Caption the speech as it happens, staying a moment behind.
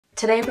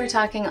Today we're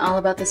talking all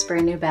about this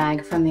brand new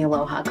bag from the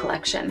Aloha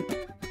Collection.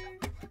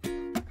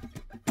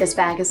 This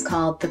bag is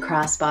called the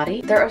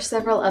Crossbody. There are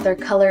several other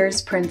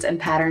colors, prints, and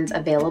patterns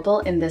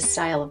available in this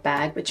style of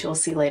bag, which you'll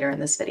see later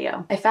in this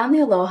video. I found the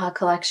Aloha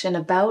Collection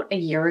about a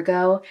year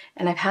ago,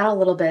 and I've had a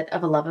little bit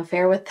of a love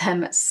affair with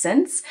them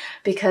since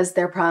because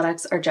their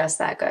products are just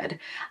that good.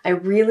 I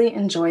really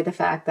enjoy the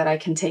fact that I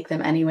can take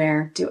them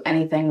anywhere, do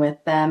anything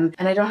with them,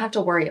 and I don't have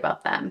to worry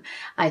about them.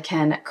 I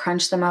can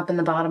crunch them up in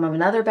the bottom of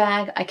another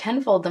bag. I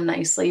can fold them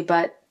nicely,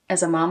 but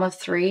as a mom of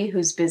three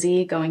who's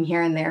busy going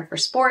here and there for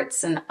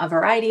sports and a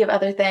variety of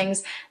other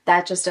things,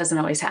 that just doesn't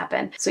always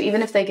happen. So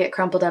even if they get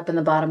crumpled up in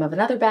the bottom of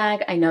another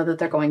bag, I know that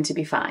they're going to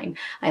be fine.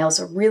 I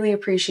also really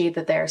appreciate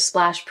that they're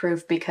splash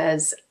proof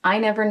because I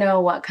never know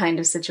what kind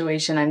of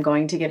situation I'm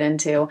going to get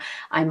into.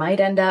 I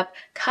might end up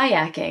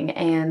kayaking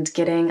and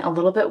getting a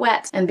little bit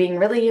wet, and being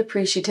really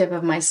appreciative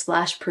of my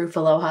splash proof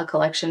Aloha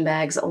Collection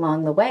bags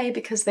along the way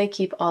because they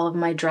keep all of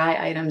my dry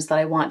items that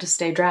I want to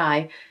stay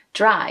dry.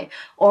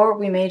 Or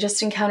we may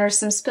just encounter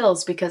some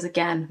spills because,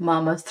 again,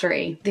 mom of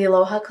three. The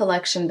Aloha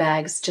Collection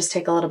bags just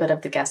take a little bit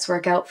of the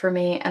guesswork out for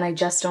me, and I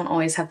just don't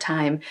always have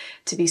time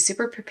to be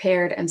super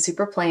prepared and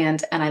super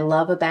planned, and I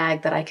love a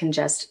bag that I can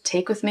just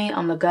take with me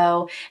on the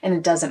go, and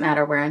it doesn't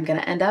matter where I'm going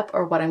to end up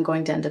or what I'm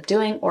going to end up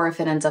doing, or if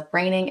it ends up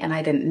raining and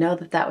I didn't know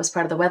that that was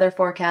part of the weather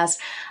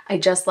forecast. I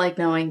just like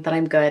knowing that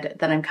I'm good,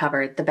 that I'm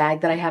covered. The bag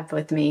that I have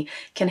with me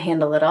can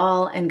handle it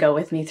all and go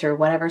with me through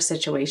whatever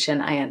situation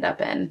I end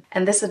up in.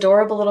 And this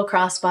adorable little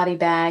crossbody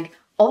bag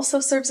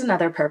also serves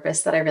another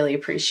purpose that I really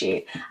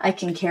appreciate. I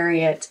can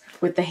carry it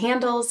with the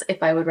handles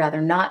if I would rather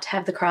not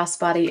have the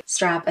crossbody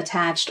strap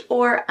attached,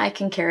 or I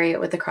can carry it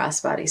with the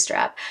crossbody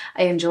strap.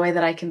 I enjoy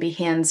that I can be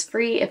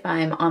hands-free if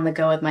I'm on the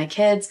go with my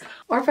kids,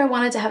 or if I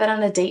wanted to have it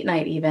on a date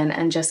night even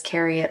and just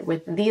carry it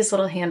with these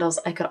little handles,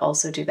 I could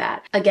also do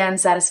that. Again,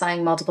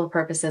 satisfying multiple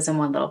purposes in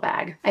one little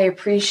bag. I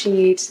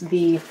appreciate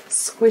the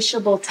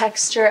squishable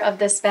texture of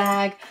this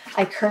bag.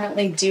 I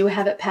currently do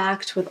have it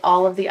packed with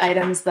all of the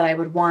items that I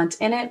would want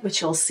in it, which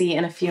you'll see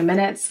in a few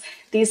minutes.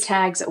 These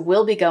tags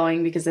will be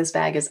going because this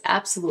bag is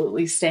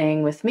absolutely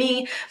staying with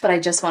me, but I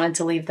just wanted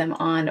to leave them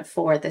on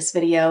for this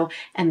video,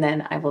 and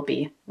then I will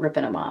be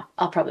ripping them off.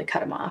 I'll probably cut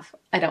them off.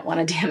 I don't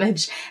want to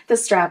damage the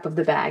strap of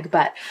the bag,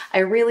 but I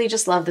really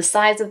just love the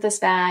size of this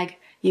bag.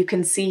 You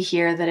can see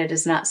here that it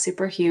is not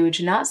super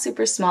huge, not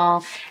super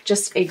small,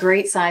 just a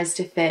great size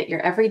to fit your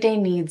everyday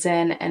needs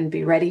in and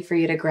be ready for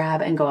you to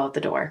grab and go out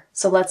the door.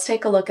 So let's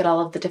take a look at all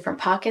of the different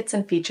pockets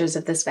and features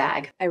of this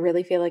bag. I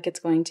really feel like it's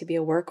going to be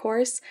a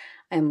workhorse.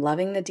 I'm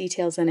loving the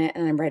details in it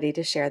and I'm ready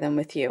to share them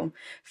with you.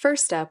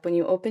 First up, when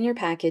you open your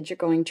package, you're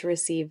going to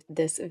receive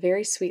this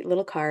very sweet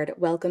little card,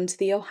 Welcome to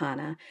the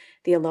Ohana.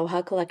 The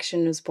Aloha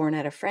Collection was born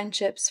out of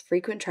friendships,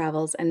 frequent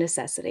travels, and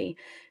necessity.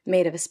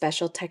 Made of a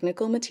special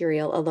technical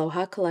material,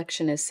 Aloha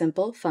Collection is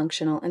simple,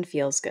 functional, and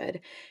feels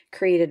good.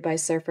 Created by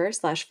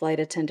surfer/flight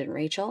attendant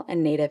Rachel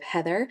and native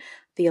Heather,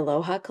 the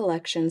Aloha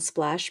Collection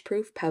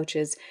splash-proof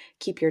pouches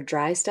keep your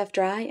dry stuff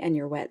dry and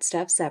your wet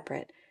stuff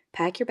separate.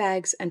 Pack your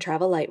bags and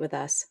travel light with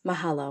us.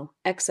 Mahalo.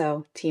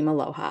 XO, Team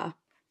Aloha.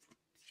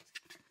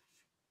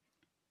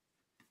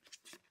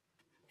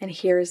 And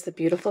here is the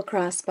beautiful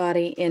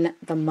crossbody in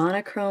the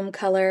monochrome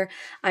color.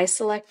 I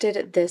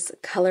selected this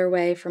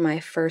colorway for my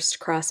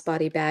first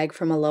crossbody bag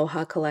from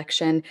Aloha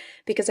Collection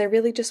because I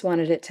really just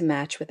wanted it to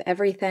match with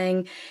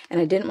everything, and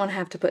I didn't want to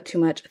have to put too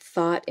much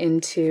thought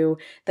into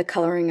the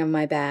coloring of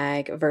my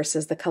bag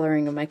versus the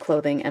coloring of my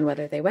clothing and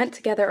whether they went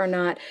together or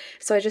not,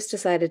 so I just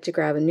decided to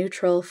grab a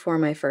neutral for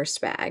my first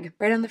bag.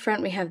 Right on the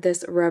front we have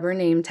this rubber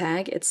name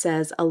tag. It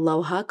says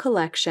Aloha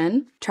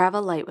Collection,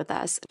 travel light with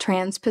us,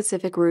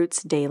 Trans-Pacific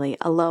Routes daily,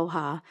 Aloha,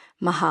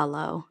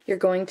 mahalo. You're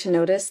going to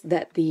notice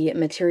that the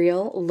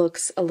material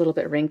looks a little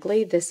bit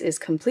wrinkly. This is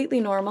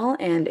completely normal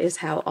and is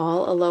how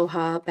all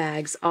Aloha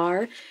bags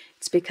are.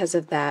 It's because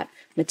of that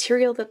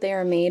material that they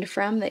are made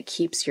from that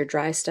keeps your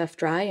dry stuff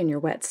dry and your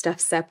wet stuff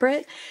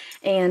separate.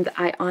 And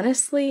I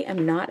honestly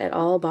am not at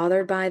all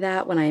bothered by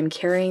that when I am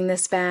carrying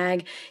this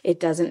bag. It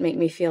doesn't make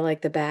me feel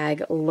like the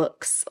bag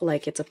looks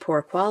like it's a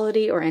poor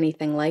quality or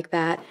anything like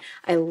that.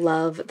 I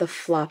love the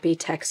floppy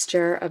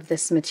texture of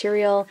this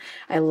material.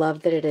 I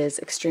love that it is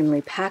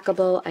extremely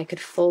packable. I could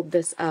fold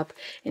this up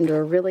into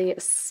a really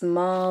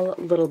small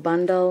little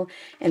bundle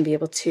and be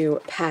able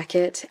to pack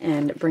it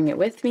and bring it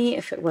with me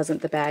if it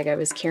wasn't the bag I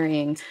was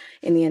carrying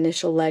in the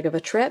initial leg of a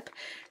trip.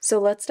 So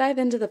let's dive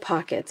into the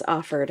pockets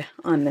offered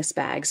on this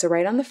bag. So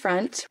right on the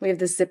front, we have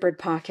this zippered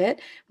pocket.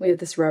 We have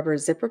this rubber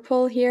zipper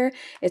pull here.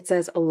 It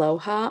says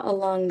Aloha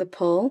along the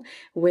pull,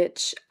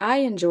 which I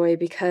enjoy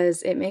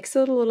because it makes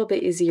it a little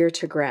bit easier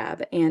to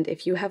grab. And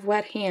if you have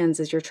wet hands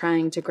as you're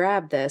trying to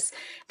grab this,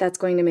 that's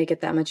going to make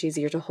it that much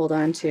easier to hold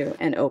on to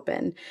and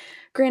open.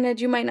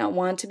 Granted, you might not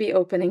want to be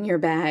opening your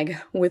bag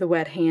with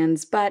wet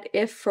hands, but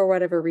if for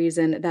whatever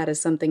reason that is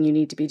something you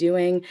need to be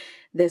doing,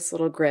 this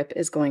little grip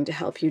is going to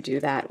help you do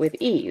that with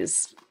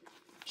ease.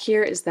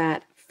 Here is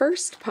that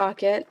first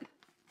pocket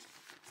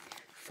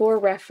for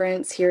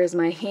reference, here is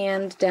my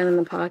hand down in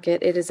the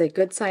pocket. It is a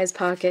good size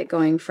pocket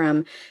going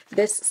from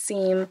this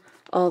seam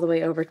all the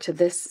way over to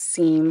this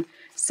seam.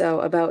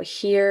 So about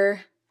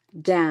here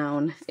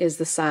down is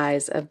the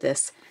size of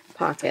this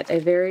pocket. A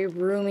very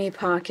roomy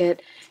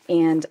pocket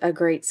and a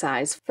great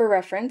size. For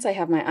reference, I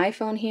have my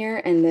iPhone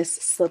here, and this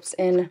slips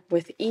in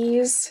with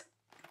ease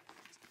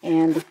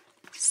and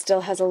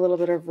still has a little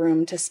bit of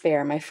room to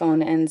spare. My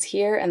phone ends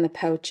here and the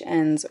pouch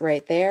ends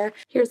right there.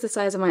 Here's the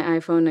size of my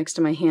iPhone next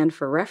to my hand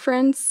for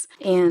reference,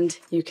 and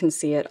you can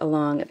see it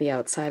along the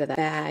outside of the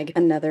bag.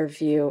 Another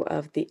view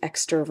of the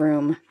extra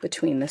room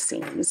between the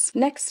seams.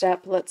 Next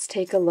up, let's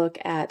take a look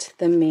at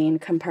the main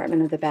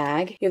compartment of the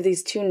bag. You have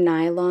these two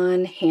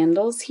nylon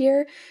handles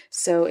here,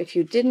 so if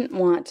you didn't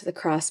want the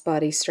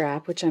crossbody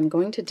strap, which I'm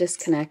going to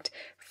disconnect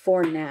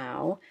for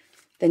now,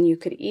 then you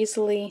could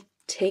easily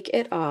take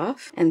it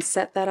off and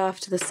set that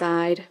off to the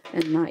side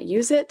and not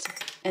use it,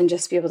 and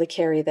just be able to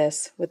carry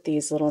this with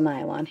these little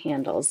nylon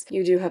handles.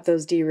 You do have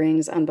those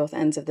D-rings on both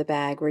ends of the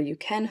bag where you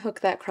can hook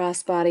that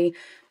crossbody,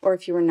 or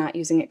if you were not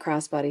using it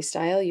crossbody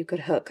style, you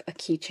could hook a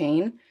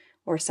keychain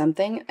or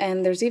something.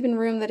 And there's even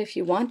room that if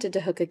you wanted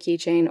to hook a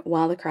keychain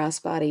while the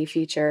crossbody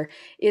feature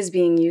is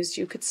being used,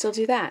 you could still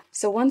do that.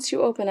 So once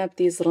you open up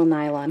these little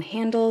nylon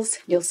handles,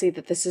 you'll see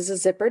that this is a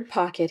zippered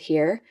pocket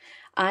here.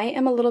 I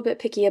am a little bit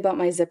picky about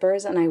my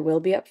zippers, and I will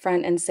be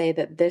upfront and say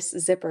that this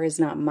zipper is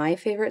not my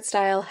favorite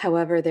style.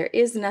 However, there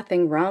is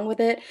nothing wrong with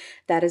it.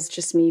 That is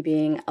just me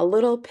being a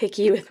little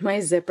picky with my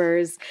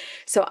zippers.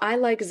 So I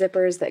like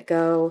zippers that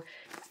go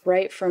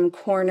right from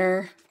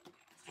corner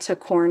to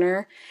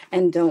corner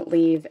and don't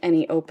leave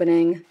any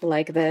opening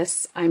like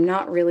this. I'm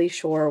not really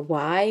sure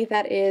why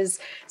that is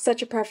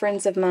such a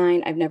preference of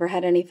mine. I've never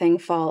had anything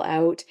fall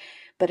out,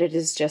 but it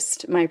is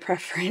just my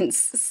preference.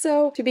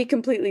 So to be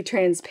completely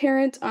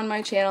transparent on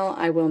my channel,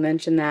 I will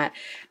mention that.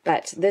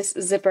 But this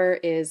zipper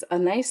is a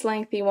nice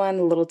lengthy one.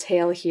 The little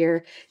tail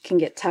here can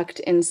get tucked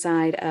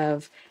inside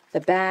of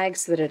the bag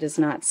so that it is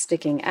not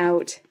sticking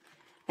out.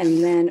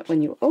 And then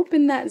when you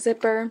open that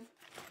zipper,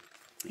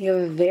 you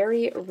have a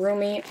very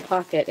roomy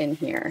pocket in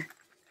here.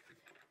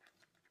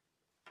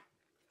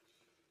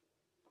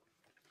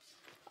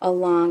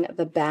 Along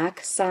the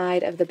back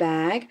side of the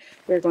bag,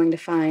 we're going to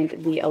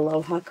find the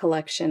Aloha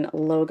Collection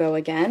logo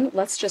again.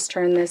 Let's just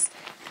turn this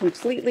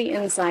completely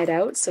inside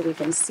out so we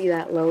can see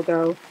that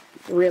logo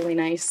really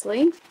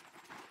nicely.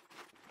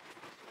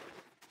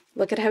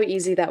 Look at how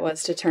easy that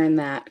was to turn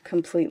that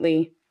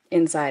completely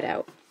inside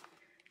out.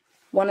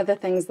 One of the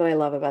things that I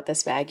love about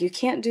this bag, you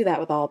can't do that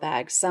with all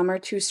bags. Some are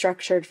too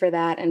structured for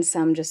that, and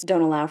some just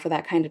don't allow for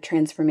that kind of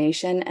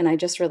transformation. And I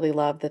just really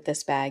love that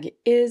this bag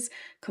is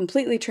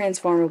completely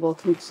transformable,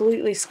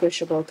 completely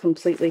squishable,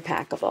 completely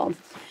packable.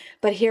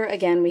 But here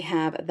again, we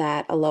have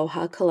that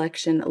Aloha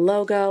Collection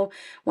logo,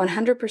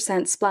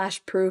 100%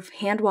 splash proof,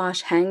 hand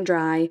wash, hang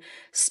dry,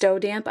 stow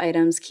damp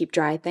items, keep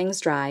dry things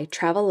dry,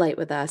 travel light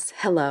with us,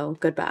 hello,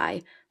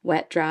 goodbye.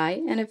 Wet, dry,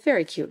 and a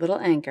very cute little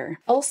anchor.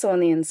 Also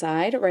on the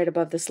inside, right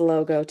above this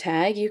logo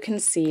tag, you can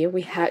see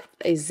we have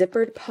a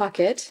zippered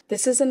pocket.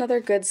 This is another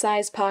good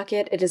size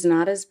pocket. It is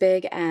not as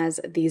big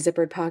as the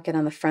zippered pocket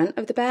on the front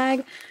of the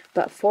bag,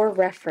 but for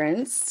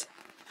reference,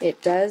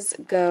 it does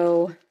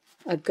go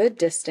a good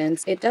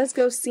distance. It does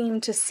go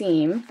seam to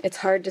seam. It's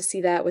hard to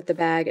see that with the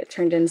bag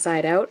turned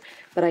inside out,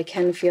 but I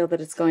can feel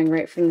that it's going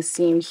right from the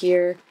seam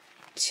here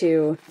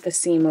to the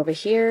seam over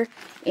here,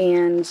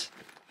 and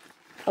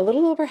a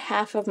little over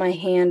half of my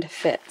hand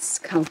fits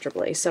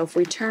comfortably. So if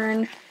we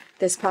turn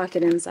this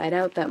pocket inside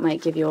out, that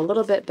might give you a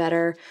little bit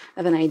better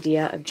of an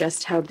idea of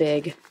just how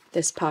big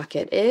this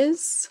pocket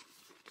is.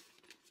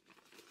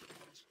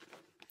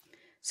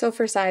 So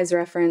for size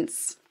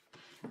reference,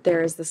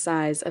 there is the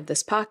size of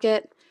this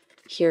pocket.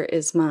 Here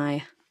is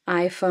my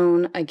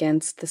iPhone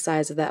against the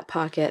size of that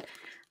pocket.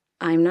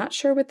 I'm not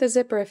sure with the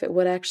zipper if it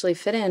would actually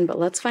fit in, but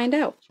let's find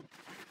out.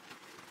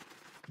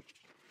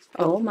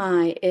 Oh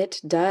my,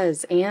 it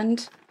does,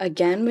 and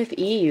again with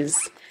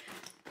ease.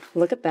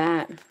 Look at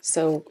that.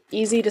 So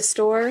easy to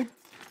store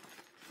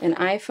an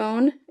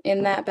iPhone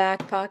in that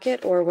back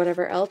pocket or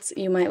whatever else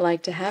you might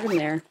like to have in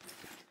there.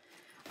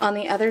 On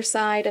the other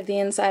side of the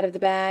inside of the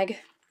bag,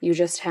 you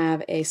just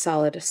have a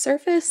solid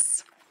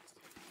surface.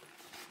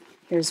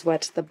 Here's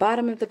what the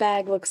bottom of the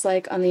bag looks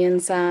like on the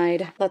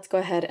inside. Let's go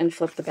ahead and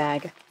flip the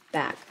bag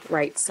back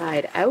right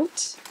side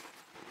out.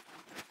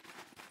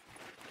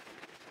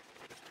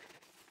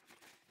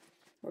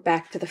 We're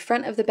back to the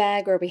front of the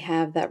bag where we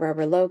have that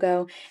rubber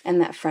logo and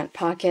that front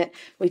pocket.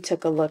 We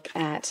took a look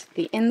at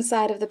the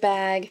inside of the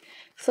bag,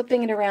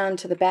 flipping it around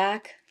to the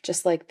back,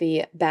 just like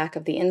the back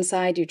of the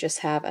inside, you just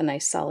have a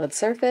nice solid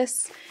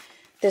surface.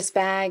 This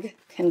bag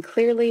can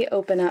clearly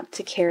open up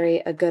to carry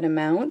a good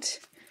amount.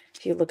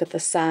 If you look at the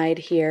side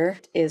here,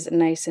 it is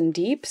nice and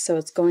deep, so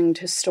it's going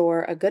to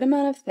store a good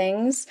amount of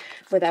things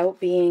without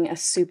being a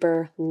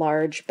super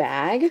large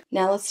bag.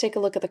 Now let's take a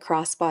look at the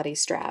crossbody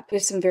strap. We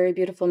have some very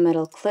beautiful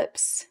metal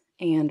clips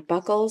and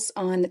buckles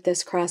on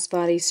this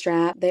crossbody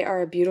strap. They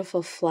are a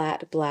beautiful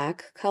flat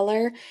black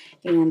color,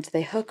 and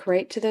they hook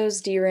right to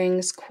those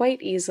D-rings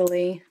quite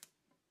easily.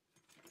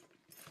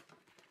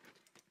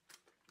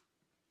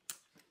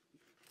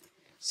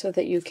 so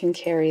that you can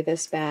carry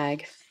this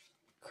bag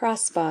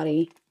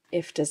crossbody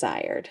if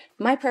desired.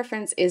 My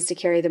preference is to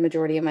carry the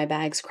majority of my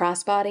bags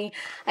crossbody.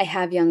 I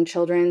have young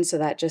children, so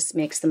that just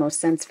makes the most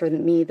sense for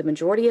me the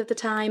majority of the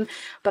time,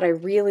 but I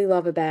really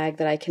love a bag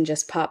that I can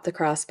just pop the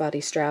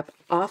crossbody strap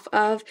off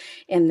of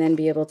and then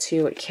be able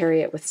to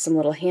carry it with some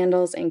little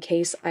handles in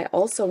case I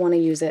also want to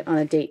use it on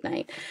a date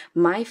night.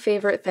 My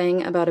favorite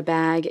thing about a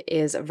bag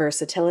is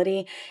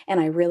versatility, and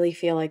I really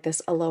feel like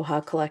this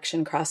Aloha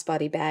Collection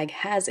crossbody bag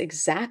has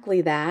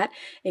exactly that.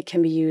 It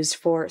can be used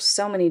for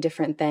so many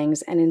different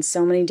things and in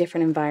so many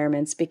different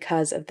environments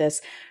because of this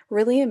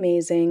really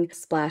amazing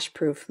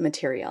splash-proof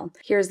material.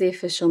 Here's the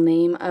official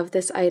name of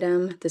this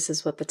item. This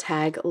is what the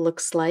tag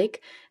looks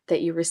like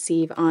that you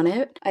receive on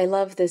it. I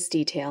love this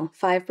detail.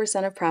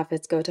 5% of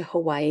profits go to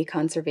Hawaii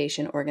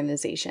conservation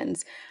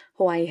organizations.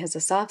 Hawaii has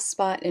a soft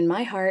spot in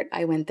my heart.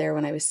 I went there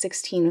when I was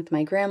 16 with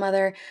my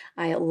grandmother.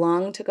 I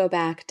long to go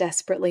back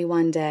desperately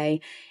one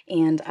day,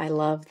 and I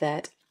love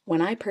that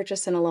when I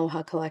purchase an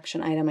Aloha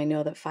Collection item, I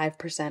know that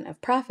 5%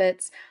 of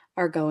profits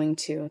are going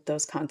to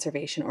those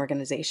conservation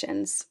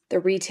organizations. The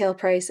retail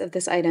price of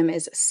this item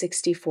is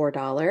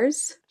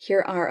 $64.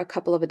 Here are a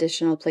couple of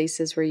additional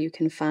places where you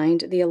can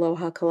find the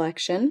Aloha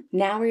Collection.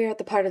 Now we are at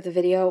the part of the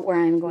video where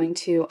I'm going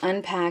to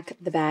unpack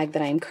the bag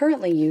that I'm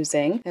currently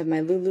using. I have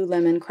my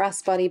Lululemon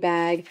Crossbody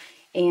Bag,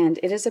 and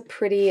it is a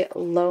pretty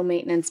low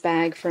maintenance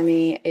bag for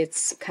me.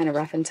 It's kind of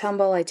rough and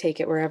tumble. I take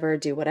it wherever,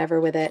 do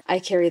whatever with it. I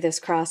carry this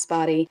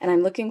crossbody, and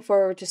I'm looking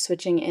forward to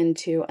switching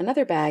into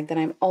another bag that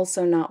I'm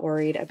also not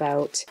worried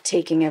about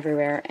taking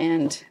everywhere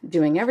and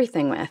doing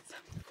everything with.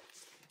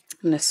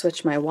 I'm going to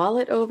switch my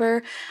wallet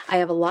over. I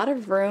have a lot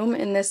of room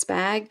in this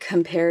bag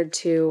compared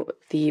to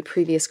the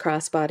previous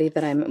crossbody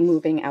that I'm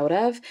moving out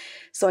of.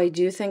 So I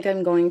do think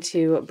I'm going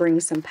to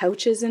bring some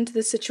pouches into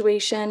the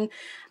situation.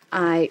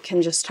 I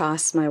can just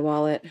toss my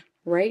wallet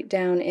right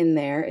down in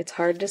there. It's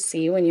hard to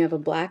see when you have a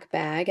black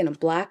bag and a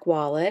black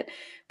wallet,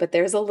 but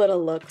there's a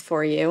little look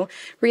for you.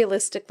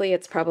 Realistically,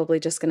 it's probably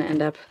just going to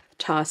end up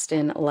tossed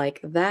in like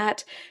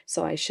that.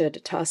 So I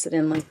should toss it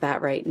in like that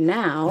right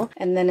now.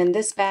 And then in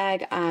this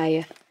bag,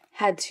 I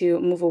had to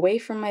move away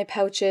from my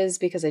pouches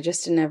because I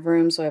just didn't have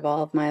room. So I have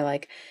all of my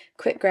like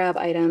quick grab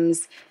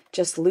items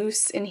just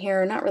loose in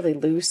here, not really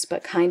loose,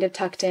 but kind of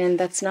tucked in.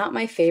 That's not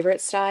my favorite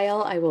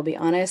style, I will be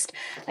honest.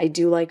 I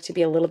do like to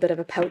be a little bit of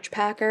a pouch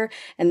packer,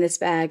 and this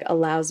bag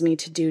allows me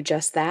to do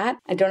just that.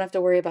 I don't have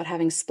to worry about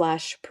having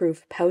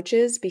splash-proof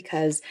pouches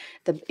because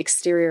the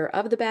exterior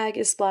of the bag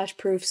is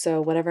splash-proof,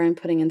 so whatever I'm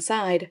putting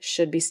inside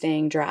should be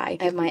staying dry.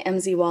 I have my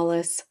MZ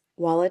Wallace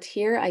wallet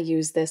here. I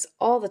use this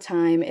all the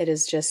time. It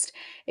is just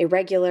a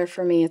regular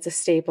for me. It's a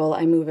staple.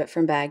 I move it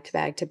from bag to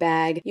bag to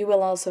bag. You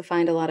will also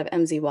find a lot of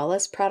MZ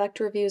Wallace product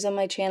reviews on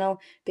my channel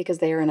because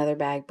they are another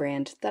bag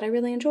brand that I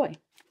really enjoy.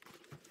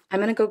 I'm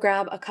going to go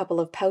grab a couple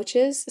of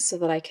pouches so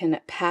that I can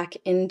pack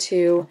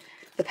into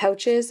the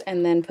pouches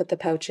and then put the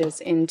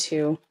pouches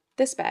into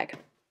this bag.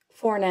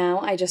 For now,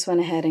 I just went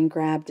ahead and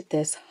grabbed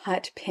this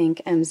hot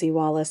pink MZ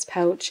Wallace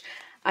pouch.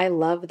 I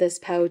love this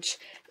pouch.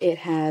 It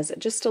has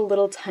just a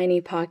little tiny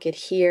pocket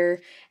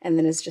here and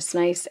then is just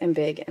nice and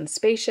big and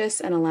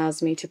spacious and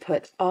allows me to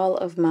put all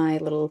of my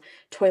little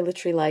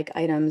toiletry-like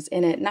items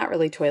in it. Not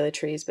really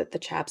toiletries, but the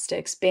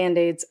chapsticks,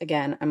 Band-Aids,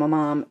 again, I'm a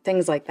mom,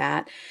 things like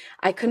that.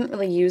 I couldn't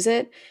really use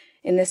it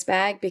in this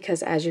bag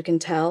because, as you can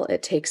tell,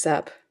 it takes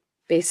up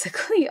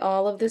basically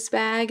all of this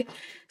bag.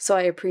 So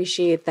I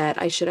appreciate that.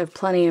 I should have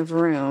plenty of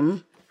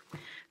room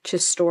to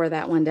store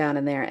that one down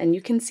in there. And you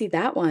can see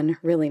that one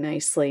really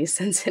nicely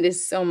since it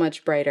is so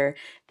much brighter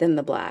than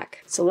the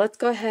black. So let's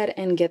go ahead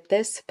and get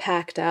this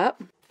packed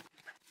up.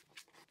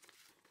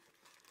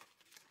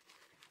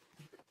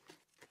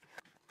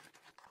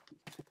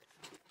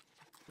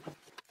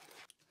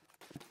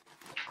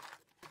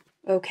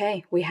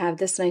 Okay, we have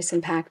this nice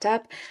and packed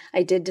up.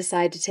 I did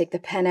decide to take the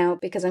pen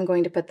out because I'm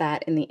going to put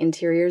that in the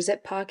interior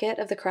zip pocket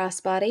of the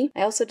crossbody.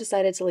 I also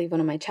decided to leave one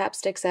of my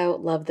chapsticks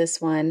out. Love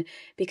this one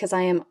because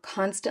I am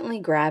constantly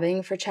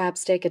grabbing for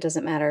chapstick. It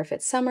doesn't matter if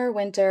it's summer,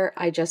 winter,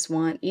 I just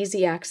want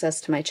easy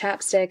access to my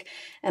chapstick,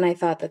 and I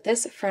thought that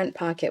this front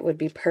pocket would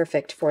be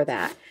perfect for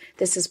that.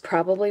 This is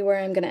probably where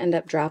I'm going to end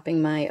up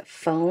dropping my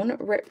phone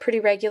pretty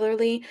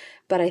regularly,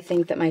 but I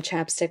think that my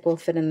chapstick will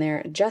fit in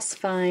there just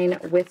fine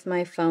with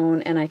my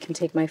phone, and I can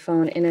take my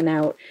phone in and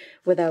out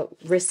without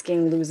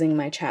risking losing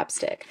my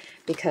chapstick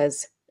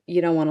because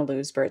you don't want to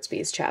lose Burt's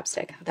Bees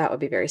chapstick. That would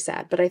be very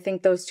sad. But I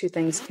think those two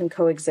things can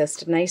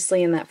coexist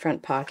nicely in that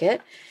front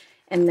pocket.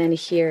 And then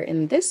here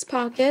in this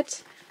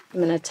pocket, I'm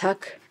going to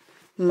tuck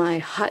my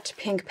hot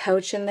pink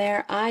pouch in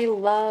there. I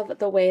love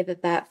the way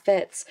that that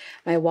fits.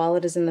 My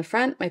wallet is in the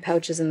front, my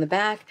pouch is in the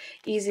back.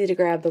 Easy to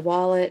grab the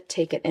wallet,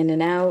 take it in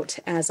and out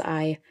as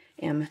I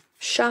am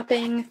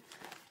shopping.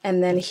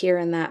 And then here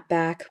in that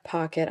back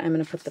pocket, I'm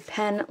going to put the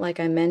pen. Like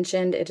I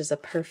mentioned, it is a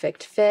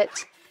perfect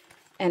fit.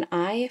 And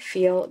I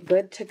feel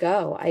good to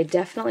go. I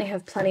definitely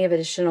have plenty of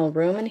additional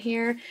room in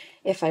here.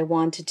 If I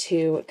wanted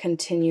to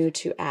continue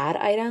to add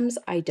items,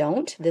 I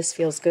don't. This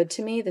feels good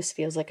to me. This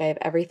feels like I have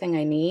everything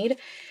I need.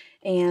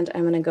 And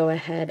I'm going to go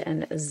ahead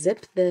and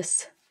zip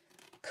this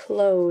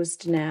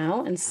closed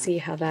now and see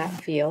how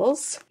that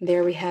feels.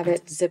 There we have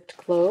it zipped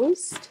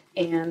closed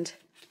and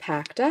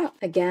packed up.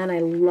 Again, I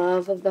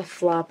love the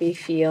floppy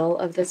feel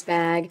of this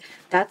bag.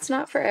 That's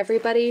not for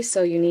everybody,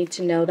 so you need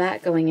to know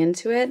that going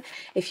into it.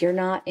 If you're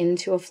not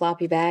into a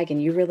floppy bag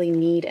and you really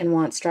need and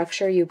want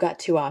structure, you've got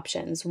two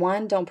options.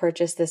 One, don't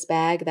purchase this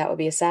bag. That would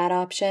be a sad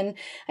option.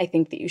 I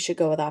think that you should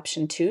go with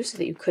option 2 so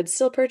that you could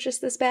still purchase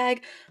this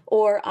bag,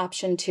 or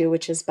option 2,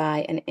 which is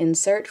buy an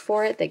insert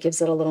for it that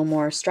gives it a little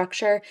more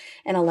structure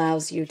and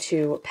allows you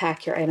to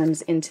pack your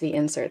items into the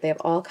insert. They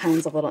have all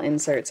kinds of little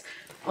inserts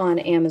on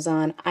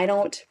Amazon. I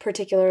don't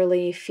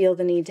particularly feel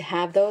the need to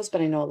have those,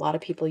 but I know a lot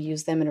of people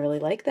use them and really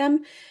like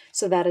them.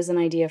 So that is an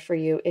idea for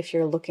you if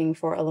you're looking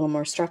for a little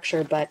more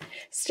structure, but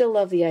still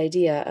love the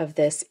idea of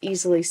this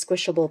easily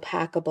squishable,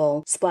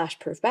 packable,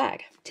 splash-proof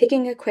bag.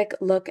 Taking a quick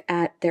look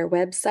at their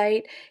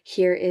website,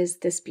 here is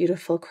this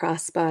beautiful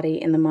crossbody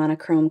in the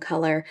monochrome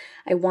color.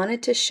 I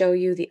wanted to show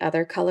you the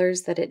other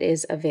colors that it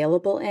is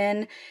available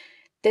in.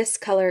 This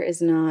color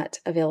is not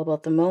available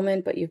at the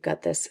moment, but you've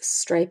got this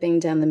striping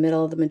down the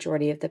middle. The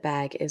majority of the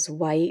bag is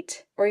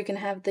white, or you can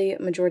have the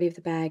majority of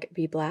the bag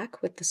be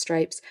black with the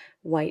stripes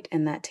white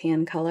and that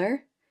tan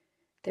color.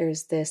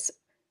 There's this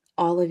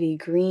olivey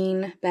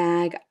green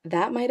bag.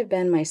 That might have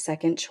been my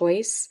second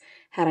choice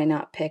had I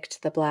not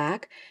picked the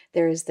black.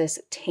 There is this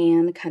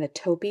tan kind of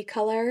taupey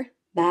color.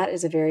 That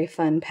is a very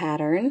fun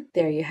pattern.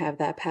 There you have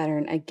that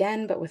pattern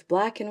again, but with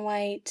black and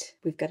white.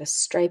 We've got a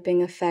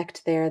striping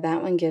effect there.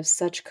 That one gives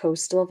such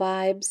coastal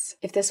vibes.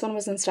 If this one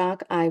was in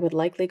stock, I would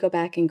likely go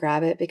back and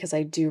grab it because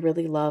I do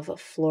really love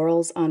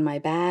florals on my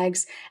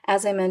bags.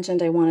 As I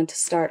mentioned, I wanted to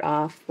start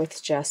off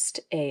with just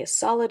a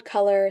solid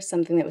color,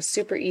 something that was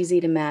super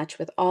easy to match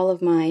with all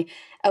of my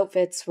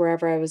outfits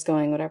wherever I was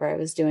going, whatever I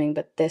was doing,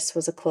 but this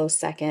was a close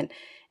second.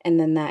 And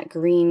then that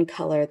green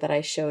color that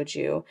I showed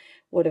you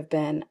would have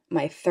been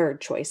my third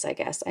choice, I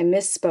guess. I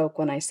misspoke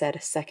when I said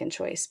second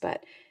choice,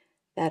 but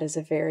that is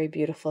a very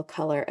beautiful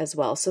color as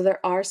well. So there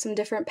are some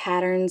different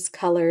patterns,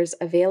 colors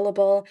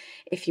available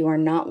if you are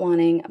not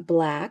wanting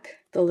black.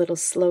 The little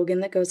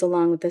slogan that goes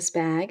along with this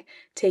bag,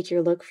 take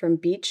your look from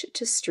beach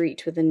to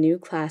street with a new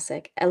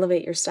classic.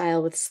 Elevate your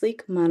style with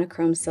sleek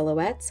monochrome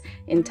silhouettes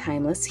in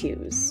timeless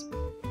hues.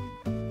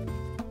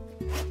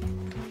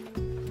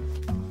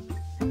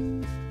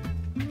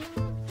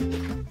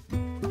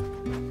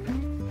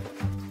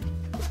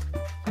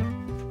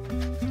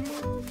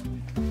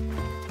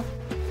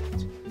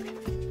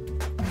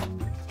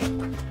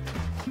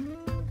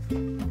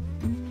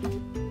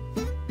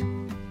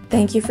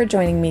 Thank you for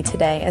joining me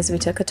today as we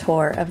took a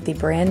tour of the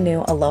brand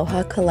new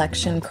Aloha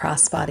Collection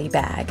crossbody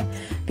bag.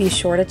 Be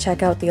sure to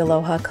check out the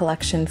Aloha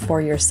Collection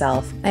for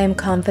yourself. I am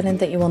confident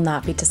that you will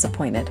not be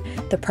disappointed.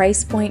 The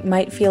price point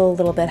might feel a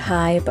little bit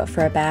high, but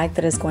for a bag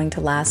that is going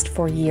to last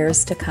for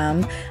years to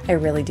come, I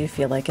really do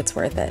feel like it's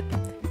worth it.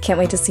 Can't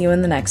wait to see you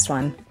in the next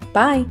one.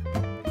 Bye!